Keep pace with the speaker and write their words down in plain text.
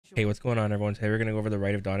Hey, what's going on, everyone? Today we're going to go over the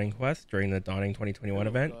Rite of Dawning quest during the Dawning 2021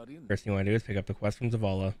 event. First thing you want to do is pick up the quest from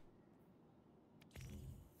Zavala.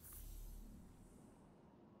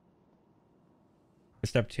 For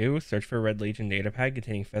step 2, search for a Red Legion datapad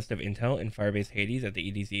containing festive intel in Firebase Hades at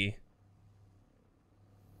the EDZ.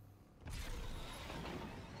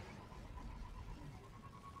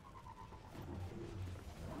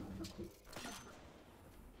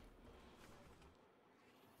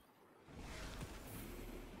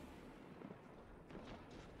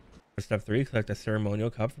 For step 3, collect a Ceremonial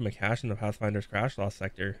cup from a cache in the Pathfinder's Crash Lost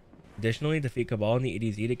sector. Additionally, defeat Cabal in the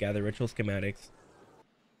EDZ to gather ritual schematics.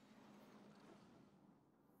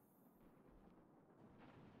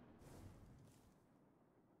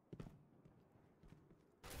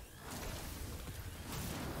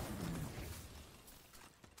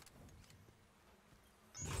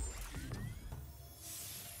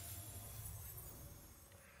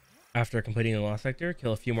 After completing the Lost sector,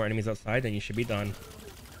 kill a few more enemies outside, then you should be done.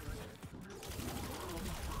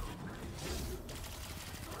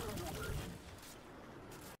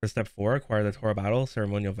 For step 4, acquire the Torobatl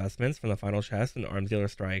Ceremonial Vestments from the final chest in the Arms Dealer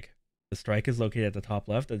Strike. The strike is located at the top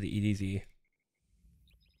left of the EDZ.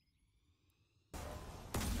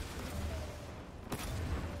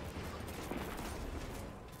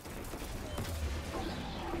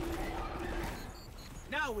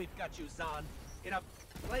 Now we've got you, Zahn, in a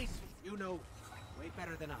place you know way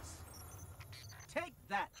better than us. Take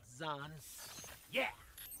that, Zahn. Yeah!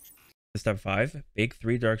 For step 5, bake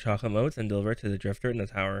 3 dark chocolate motes and deliver it to the drifter in the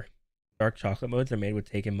tower. Dark chocolate motes are made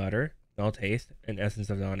with taken butter, null taste, and essence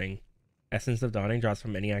of dawning. Essence of dawning drops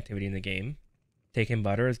from any activity in the game. Taken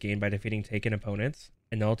butter is gained by defeating taken opponents,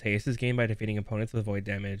 and null taste is gained by defeating opponents with void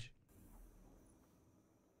damage.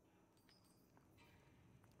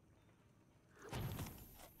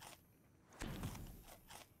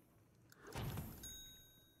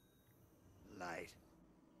 Light.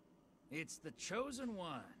 It's the chosen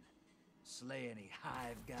one. Slay any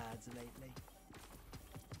hive gods lately?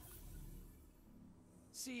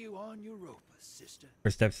 See you on Europa, sister.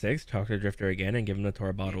 For step 6, talk to the drifter again and give him the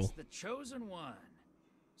Torobatl. It's the chosen one.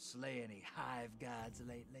 Slay any hive gods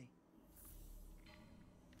lately?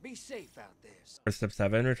 Be safe out there. For step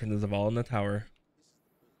 7, return to Zavala in the tower.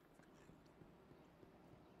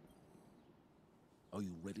 Are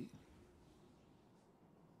you ready?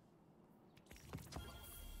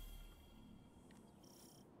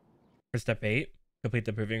 For step 8, complete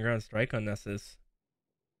the Proving Ground strike on Nessus.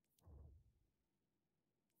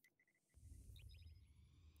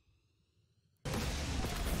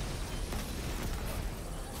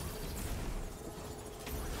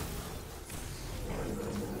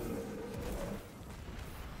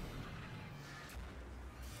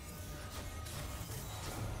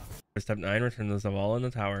 For step 9, return to Zavala in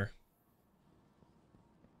the tower.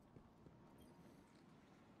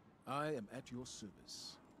 I am at your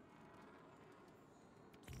service.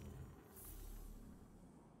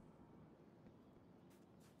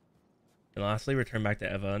 And lastly, return back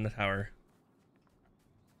to Eva in the tower.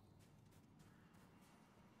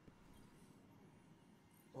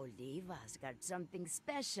 Oliva's got something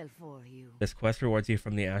special for you. This quest rewards you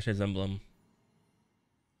from the Ashes Emblem.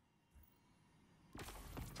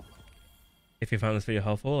 If you found this video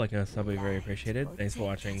helpful, like and a sub would be very appreciated. Thanks for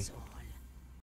watching.